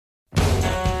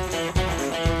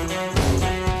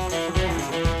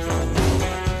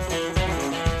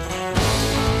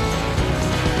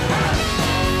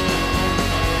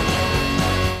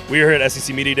We are here at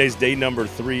SEC Media Days, day number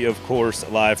 3, of course,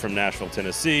 live from Nashville,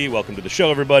 Tennessee. Welcome to the show,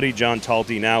 everybody. John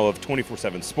Talty, now of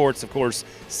 24/7 Sports, of course,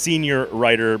 senior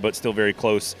writer, but still very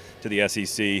close to the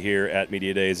SEC here at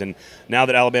Media Days. And now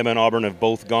that Alabama and Auburn have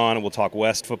both gone, and we'll talk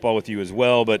West football with you as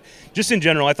well. But just in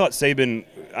general, I thought Saban,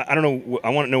 I don't know, I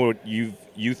want to know what you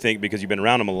think because you've been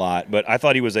around him a lot, but I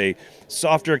thought he was a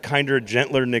softer, kinder,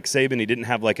 gentler Nick Saban. He didn't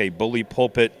have like a bully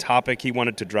pulpit topic he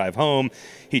wanted to drive home.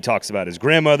 He talks about his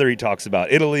grandmother. He talks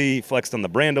about Italy. He flexed on the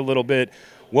brand a little bit.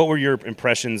 What were your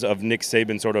impressions of Nick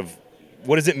Saban sort of?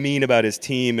 What does it mean about his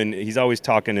team? And he's always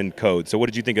talking in code. So what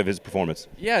did you think of his performance?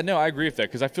 Yeah, no, I agree with that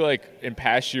because I feel like in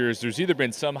past years there's either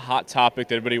been some hot topic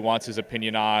that everybody wants his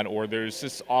opinion on, or there's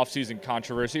this offseason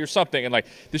controversy or something. And, like,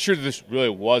 this year this really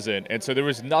wasn't. And so there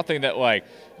was nothing that, like,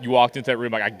 you walked into that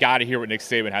room like, I got to hear what Nick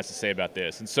Saban has to say about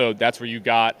this. And so that's where you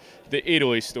got the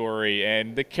Italy story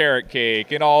and the carrot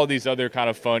cake and all these other kind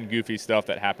of fun, goofy stuff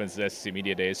that happens at SEC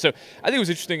Media Days. So I think it was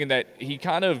interesting in that he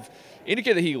kind of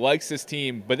indicated that he likes this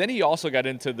team, but then he also got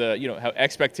into the, how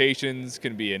expectations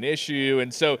can be an issue.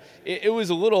 And so it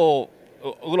was a little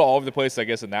all over the place, I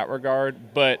guess, in that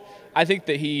regard. But I think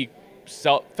that he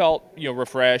felt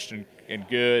refreshed and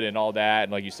good and all that.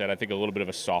 And like you said, I think a little bit of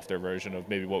a softer version of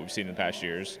maybe what we've seen in past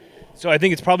years. So I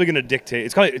think it's probably going to dictate.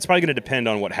 It's probably going to depend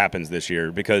on what happens this year,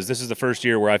 because this is the first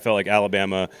year where I felt like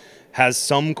Alabama has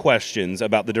some questions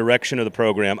about the direction of the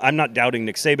program. I'm not doubting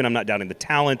Nick Saban. I'm not doubting the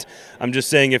talent. I'm just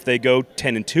saying if they go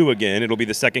 10-2 again, it'll be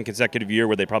the second consecutive year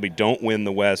where they probably don't win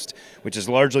the West, which is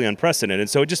largely unprecedented.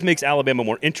 So it just makes Alabama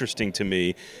more interesting to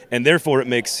me, and therefore it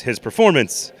makes his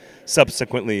performance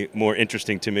subsequently more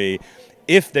interesting to me.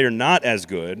 If they're not as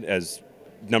good as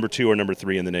number 2 or number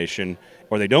 3 in the nation,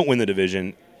 or they don't win the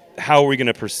division, how are we going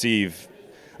to perceive?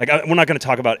 Like, we're not going to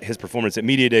talk about his performance at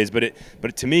Media Days, but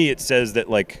to me it says that,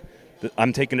 like,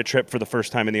 I'm taking a trip for the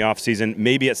first time in the offseason.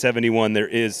 Maybe at 71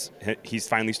 he's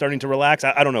finally starting to relax.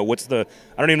 I don't know. I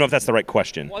don't even know if that's the right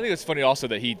question. Well, I think it's funny also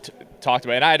that he talked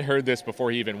about, and I had heard this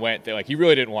before he even went, that, like, he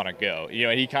really didn't want to go.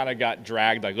 And he kind of got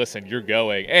dragged, like, listen, you're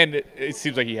going. And it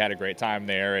seems like he had a great time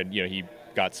there, and, he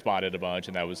got spotted a bunch,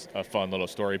 and that was a fun little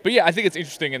story. But yeah, I think it's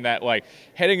interesting in that, like,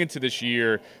 heading into this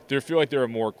year, there feel like there are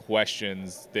more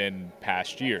questions than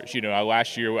past years.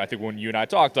 Last year, I think when you and I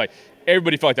talked, like,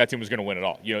 everybody felt like that team was going to win it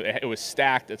all. It was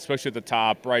stacked, especially at the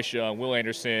top. Bryce Young, Will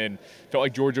Anderson, felt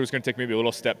like Georgia was going to take maybe a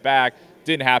little step back.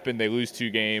 Didn't happen. They lose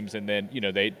 2 games, and then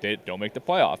they don't make the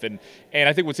playoff. And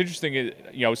I think what's interesting is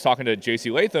I was talking to J.C.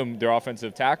 Latham, their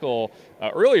offensive tackle,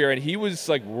 earlier, and he was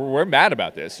like, "We're mad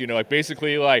about this.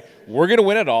 Basically, like, we're going to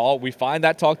win it all. We find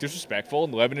that talk disrespectful,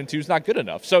 and 11-2 is not good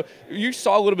enough." So you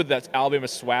saw a little bit of that Alabama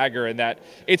swagger, and that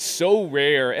it's so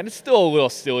rare, and it's still a little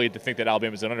silly to think that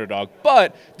Alabama's an underdog,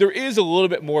 but there is a little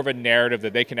bit more of a narrative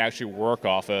that they can actually work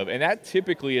off of, and that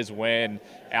typically is when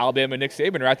Alabama and Nick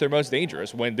Saban are at their most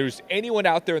dangerous. When there's anyone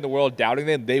out there in the world doubting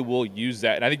them, they will use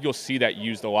that. And I think you'll see that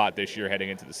used a lot this year heading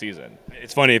into the season.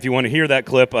 It's funny. If you want to hear that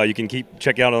clip, you can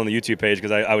check it out on the YouTube page,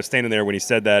 because I was standing there when he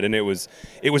said that, and it was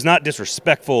not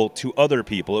disrespectful to other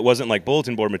people. It wasn't like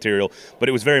bulletin board material, but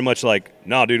it was very much like,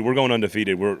 no, dude, we're going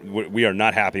undefeated. We are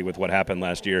not happy with what happened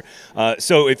last year.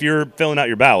 So if you're filling out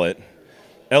your ballot,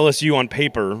 LSU on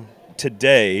paper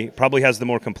today probably has the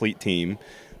more complete team.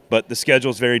 But the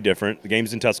schedule is very different. The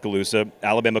game's in Tuscaloosa.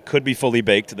 Alabama could be fully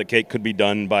baked. The cake could be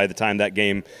done by the time that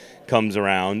game comes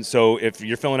around. So if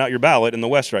you're filling out your ballot in the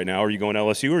West right now, are you going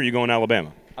LSU or are you going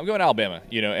Alabama? I'm going Alabama,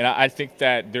 and I think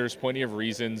that there's plenty of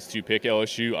reasons to pick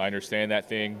LSU. I understand that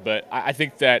thing, but I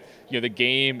think that, the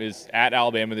game is at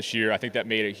Alabama this year. I think that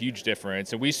made a huge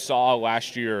difference. And we saw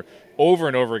last year over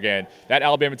and over again that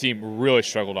Alabama team really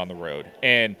struggled on the road.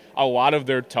 And a lot of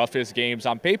their toughest games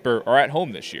on paper are at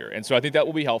home this year. And so I think that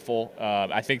will be helpful.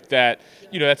 I think that,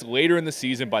 that's later in the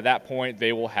season. By that point,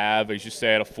 they will have, as you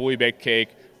said, a fully baked cake,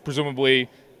 presumably.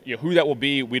 Who that will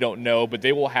be, we don't know, but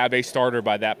they will have a starter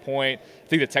by that point. I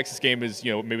think the Texas game is,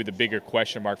 maybe the bigger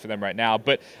question mark for them right now.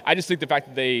 But I just think the fact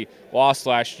that they lost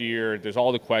last year, there's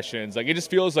all the questions. Like, it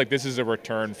just feels like this is a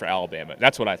return for Alabama.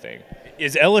 That's what I think.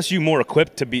 Is LSU more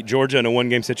equipped to beat Georgia in a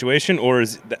one-game situation, or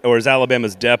is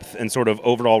Alabama's depth and sort of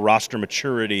overall roster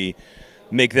maturity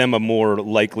make them a more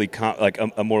likely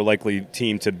a more likely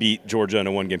team to beat Georgia in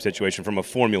a one-game situation from a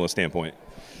formula standpoint?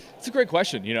 It's a great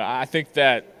question.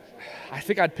 I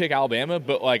think I'd pick Alabama,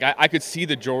 but, like, I could see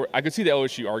the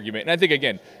LSU argument. And I think,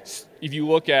 again, if you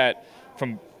look at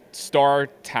from star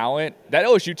talent, that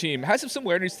LSU team has some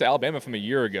similarities to Alabama from a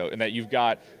year ago in that you've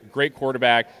got a great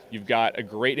quarterback, you've got a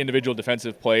great individual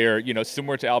defensive player,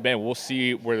 similar to Alabama. We'll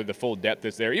see whether the full depth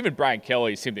is there. Even Brian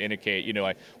Kelly seemed to indicate,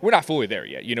 like we're not fully there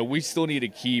yet. We still need to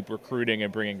keep recruiting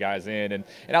and bringing guys in. And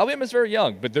Alabama's very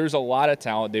young, but there's a lot of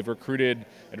talent. They've recruited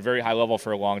at a very high level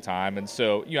for a long time. And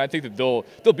so, I think that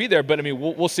they'll be there, but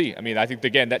we'll see. I think,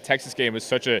 again, that Texas game is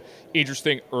such an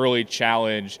interesting early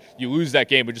challenge. You lose that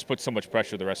game, it just puts so much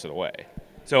pressure the rest of the way.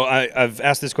 So I've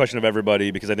asked this question of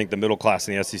everybody because I think the middle class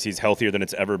in the SEC is healthier than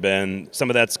it's ever been. Some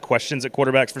of that's questions at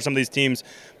quarterbacks for some of these teams,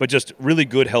 but just really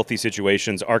good, healthy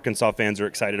situations. Arkansas fans are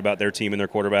excited about their team and their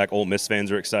quarterback. Ole Miss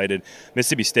fans are excited.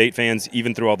 Mississippi State fans,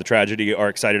 even through all the tragedy, are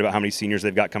excited about how many seniors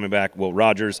they've got coming back. Will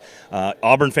Rogers.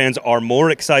 Auburn fans are more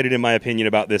excited, in my opinion,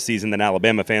 about this season than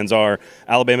Alabama fans are.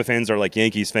 Alabama fans are like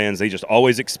Yankees fans. They just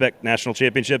always expect national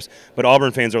championships, but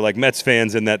Auburn fans are like Mets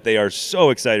fans in that they are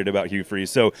so excited about Hugh Freeze.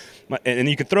 So, and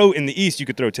you could throw in the East, you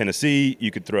could throw Tennessee,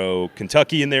 you could throw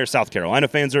Kentucky in there. South Carolina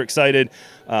fans are excited.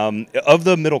 Of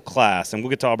the middle class, and we'll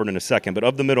get to Auburn in a second, but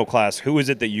of the middle class, who is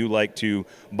it that you like to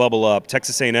bubble up?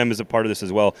 Texas A&M is a part of this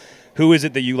as well. Who is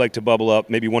it that you like to bubble up?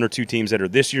 Maybe one or two teams that are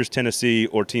this year's Tennessee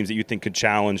or teams that you think could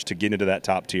challenge to get into that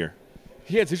top tier?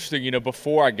 Yeah, it's interesting.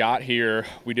 Before I got here,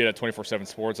 we did a 24/7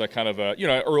 Sports, like kind of a,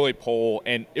 an early poll,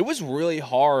 and it was really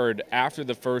hard after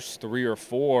the first 3 or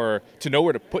 4 to know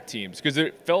where to put teams because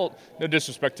it felt, no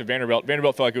disrespect to Vanderbilt,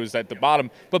 felt like it was at the bottom,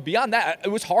 but beyond that, it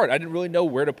was hard. I didn't really know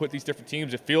where to put these different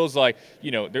teams. It feels like, I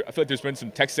feel like there's been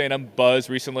some Texas A&M buzz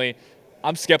recently.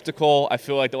 I'm skeptical. I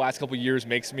feel like the last couple of years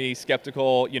makes me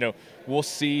skeptical. We'll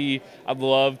see. I'd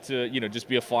love to, just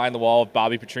be a fly on the wall of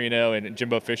Bobby Petrino and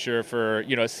Jimbo Fisher for,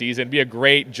 a season. Be a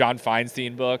great John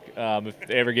Feinstein book if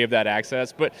they ever gave that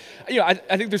access. But, I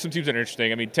think there's some teams that are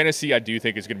interesting. Tennessee I do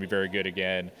think is going to be very good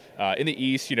again. In the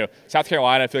East, South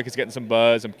Carolina I feel like it's getting some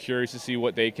buzz. I'm curious to see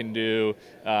what they can do.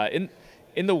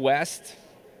 In the West,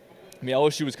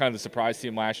 LSU was kind of the surprise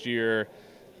team last year.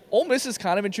 Ole Miss is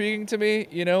kind of intriguing to me,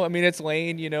 it's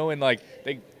Lane, and like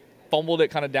they fumbled it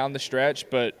kind of down the stretch,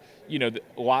 but,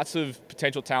 lots of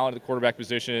potential talent at the quarterback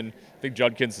position. I think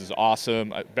Judkins is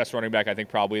awesome. Best running back, I think,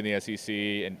 probably in the SEC.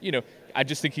 And, I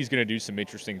just think he's going to do some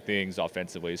interesting things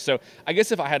offensively. So I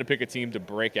guess if I had to pick a team to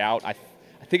break out, I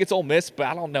think it's Ole Miss, but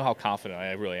I don't know how confident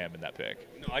I really am in that pick.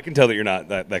 No, I can tell that you're not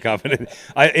that confident.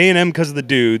 A&M because of the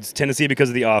dudes, Tennessee because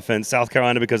of the offense, South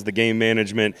Carolina because of the game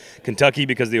management, Kentucky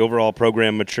because of the overall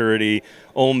program maturity,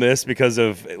 Ole Miss because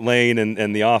of Lane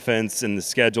and the offense and the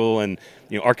schedule, and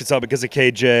Arkansas because of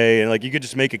KJ, and you could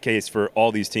just make a case for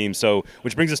all these teams. So,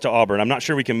 which brings us to Auburn. I'm not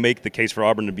sure we can make the case for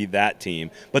Auburn to be that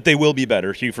team, but they will be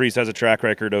better. Hugh Freeze has a track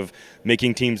record of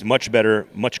making teams much better,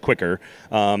 much quicker.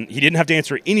 He didn't have to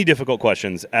answer any difficult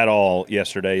questions at all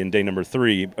yesterday in day number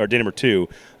 2.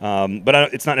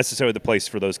 But it's not necessarily the place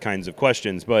for those kinds of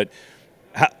questions. But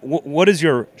what is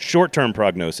your short-term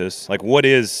prognosis? What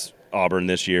is Auburn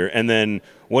this year? And then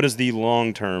what is the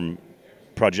long-term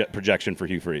projection for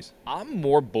Hugh Freeze? I'm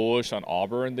more bullish on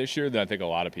Auburn this year than I think a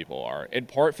lot of people are, in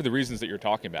part for the reasons that you're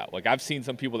talking about. I've seen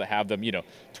some people that have them,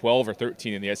 12 or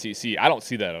 13 in the SEC. I don't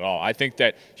see that at all. I think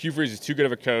that Hugh Freeze is too good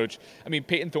of a coach.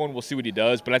 Peyton Thorne, we'll see what he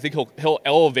does, but I think he'll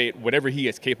elevate whatever he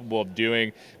is capable of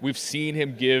doing. We've seen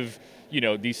him give,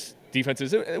 these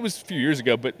defenses, it was a few years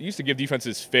ago, but he used to give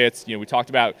defenses fits. We talked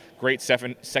about great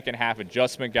second half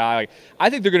adjustment guy. I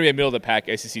think they're going to be a middle-of-the-pack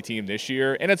SEC team this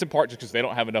year, and it's in part just because they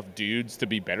don't have enough dudes to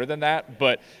be better than that.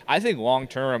 But I think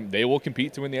long-term they will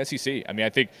compete to win the SEC. I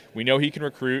think we know he can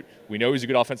recruit. We know he's a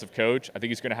good offensive coach. I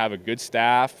think he's going to have a good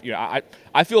staff.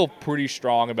 I feel pretty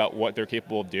strong about what they're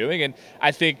capable of doing, and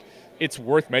I think it's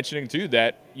worth mentioning, too,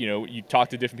 that, you talk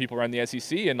to different people around the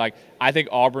SEC, and, I think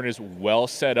Auburn is well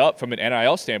set up from an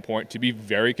NIL standpoint to be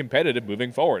very competitive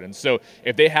moving forward. And so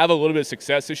if they have a little bit of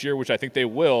success this year, which I think they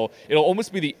will, it'll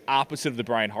almost be the opposite of the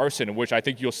Brian Harsin, in which I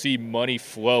think you'll see money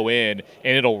flow in,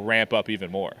 and it'll ramp up even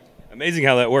more. Amazing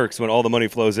how that works when all the money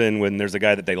flows in when there's a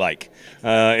guy that they like,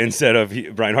 instead of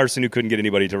Brian Harsin, who couldn't get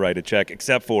anybody to write a check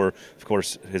except for, of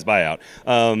course, his buyout,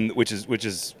 which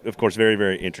is of course very,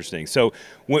 very interesting. So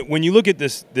when you look at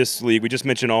this league, we just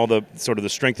mentioned all the sort of the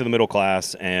strength of the middle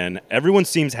class, and everyone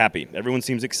seems happy, everyone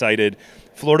seems excited.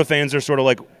 Florida fans are sort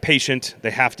of patient.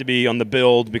 They have to be on the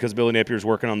build because Billy Napier's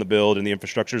working on the build and the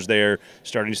infrastructure's there,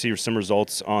 starting to see some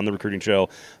results on the recruiting trail.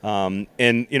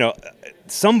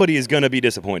 Somebody is going to be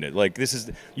disappointed.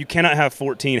 You cannot have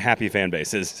 14 happy fan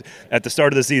bases at the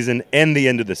start of the season and the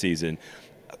end of the season.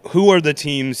 Who are the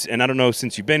teams, and I don't know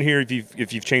since you've been here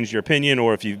if you've changed your opinion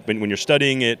or if you've been when you're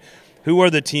studying it, who are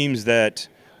the teams that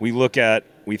we look at,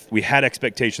 we had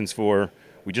expectations for,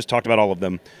 we just talked about all of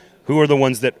them. Who are the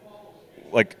ones that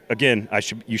like, again,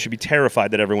 you should be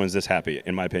terrified that everyone's this happy,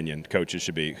 in my opinion. Coaches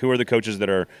should be. Who are the coaches that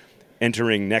are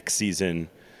entering next season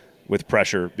with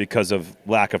pressure because of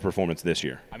lack of performance this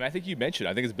year? I mean, I think you mentioned,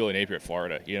 I think it's Billy Napier at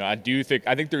Florida. I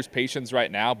think there's patience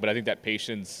right now, but I think that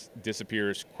patience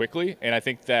disappears quickly. And I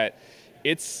think that's,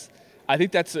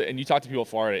 and you talk to people at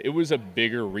Florida, it was a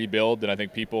bigger rebuild than I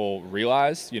think people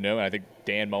realized, and I think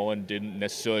Dan Mullen didn't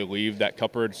necessarily leave that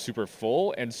cupboard super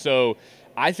full. And so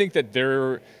I think that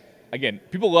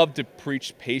people love to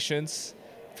preach patience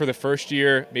for the first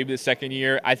year, maybe the second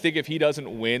year. I think if he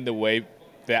doesn't win the way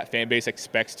that fan base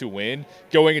expects to win,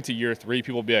 going into year 3,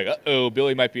 people will be like, uh-oh,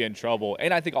 Billy might be in trouble.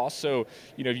 And I think also,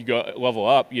 if you go level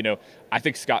up, I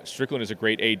think Scott Strickland is a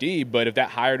great AD, but if that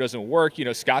hire doesn't work,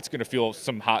 Scott's going to feel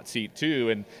some hot seat too.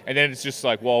 And then it's just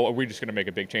like, well, are we just going to make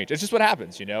a big change? It's just what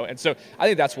happens, And so I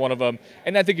think that's one of them.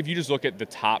 And I think if you just look at the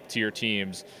top tier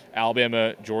teams,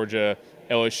 Alabama, Georgia,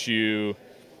 LSU,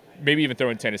 maybe even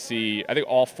throw in Tennessee, I think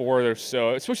all 4 or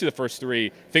so, especially the first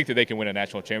 3, think that they can win a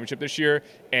national championship this year.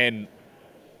 And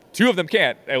 2 of them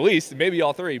can't, at least, maybe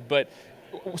all 3. But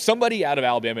somebody out of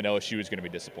Alabama and LSU is going to be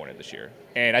disappointed this year.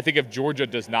 And I think if Georgia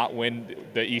does not win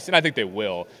the East, and I think they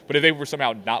will, but if they were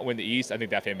somehow not win the East, I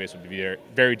think that fan base would be very,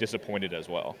 very disappointed as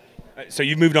well. So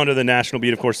you've moved on to the national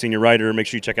beat, of course, senior writer. Make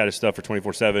sure you check out his stuff for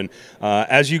 24/7.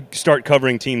 As you start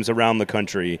covering teams around the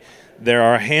country, there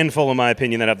are a handful, in my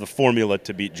opinion, that have the formula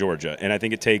to beat Georgia. And I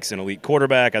think it takes an elite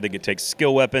quarterback. I think it takes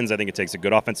skill weapons. I think it takes a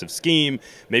good offensive scheme,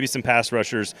 maybe some pass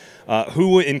rushers.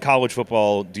 Who in college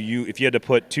football if you had to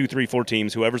put 2, 3, 4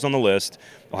 teams, whoever's on the list?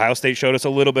 Ohio State showed us a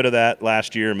little bit of that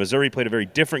last year. Missouri played a very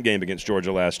different game against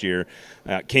Georgia last year.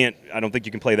 I don't think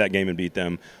you can play that game and beat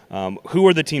them. Who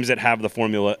are the teams that have the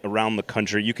formula around the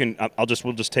country?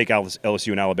 We'll just take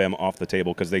LSU and Alabama off the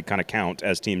table because they kind of count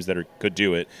as teams that could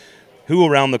do it. Who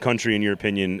around the country, in your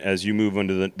opinion, as you move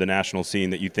into the national scene,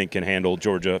 that you think can handle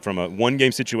Georgia from a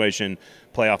one-game situation,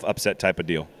 playoff upset type of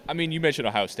deal? I mean, you mentioned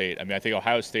Ohio State. I think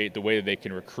Ohio State, the way that they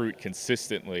can recruit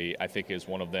consistently, I think is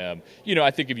one of them.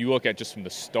 I think if you look at just from the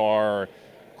star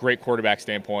great quarterback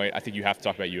standpoint, I think you have to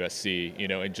talk about USC,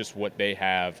 and just what they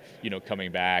have,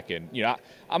 coming back. And,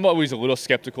 I'm always a little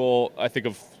skeptical, I think,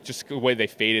 of just the way they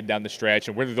faded down the stretch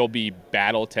and whether they'll be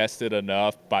battle-tested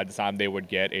enough by the time they would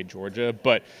get a Georgia.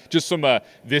 But just from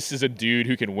this is a dude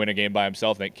who can win a game by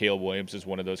himself. I think Caleb Williams is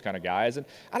one of those kind of guys. And,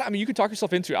 you could talk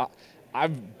yourself into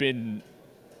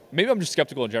maybe I'm just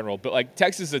skeptical in general, but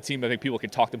Texas is a team I think people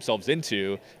can talk themselves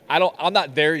into. I'm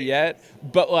not there yet,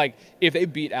 but if they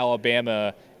beat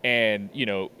Alabama and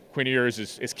Quinn Ewers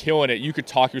is killing it, you could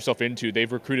talk yourself into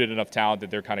they've recruited enough talent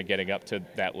that they're kind of getting up to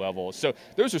that level. So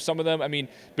those are some of them.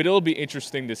 But it'll be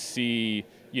interesting to see.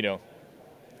 Can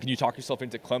you talk yourself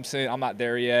into Clemson? I'm not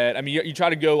there yet. You try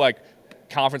to go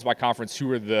conference by conference.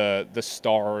 Who are the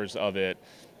stars of it?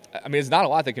 It's not a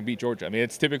lot that can beat Georgia.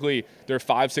 It's typically there are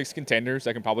 5, 6 contenders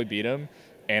that can probably beat them,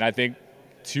 and I think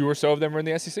 2 or so of them are in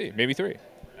the SEC, maybe 3.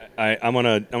 I'm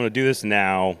gonna do this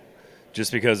now,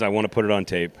 just because I want to put it on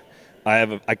tape.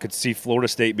 I could see Florida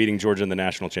State beating Georgia in the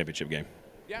national championship game.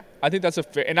 Yeah, I think that's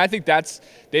and I think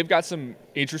they've got some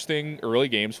interesting early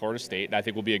games, Florida State, and I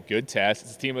think will be a good test.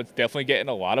 It's a team that's definitely getting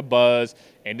a lot of buzz,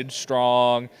 ended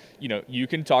strong. You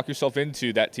can talk yourself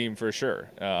into that team for sure.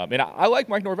 And I like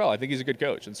Mike Norvell. I think he's a good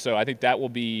coach, and so I think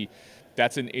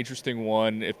that's an interesting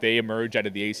one. If they emerge out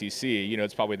of the ACC,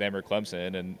 it's probably them or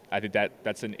Clemson, and I think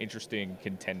that's an interesting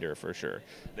contender for sure.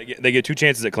 They get 2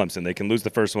 chances at Clemson. They can lose the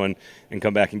first one and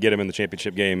come back and get them in the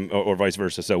championship game, or vice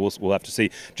versa. So we'll have to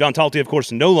see. John Talty, of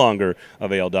course, no longer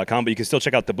of AL.com, but you can still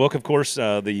check out the book, of course.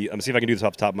 I'm gonna see if I can do this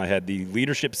off the top of my head. The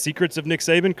Leadership Secrets of Nick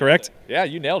Saban, correct? Yeah,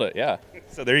 you nailed it. Yeah.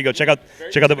 So there you go. Check out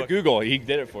the book. Google, he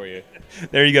did it for you.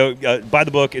 There you go. Buy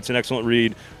the book. It's an excellent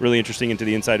read. Really interesting into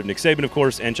the inside of Nick Saban, of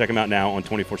course, and check him out now on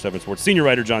 24/7 Sports. Senior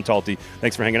writer John Talty,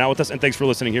 thanks for hanging out with us, and thanks for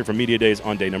listening here from Media Days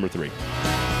on day number 3.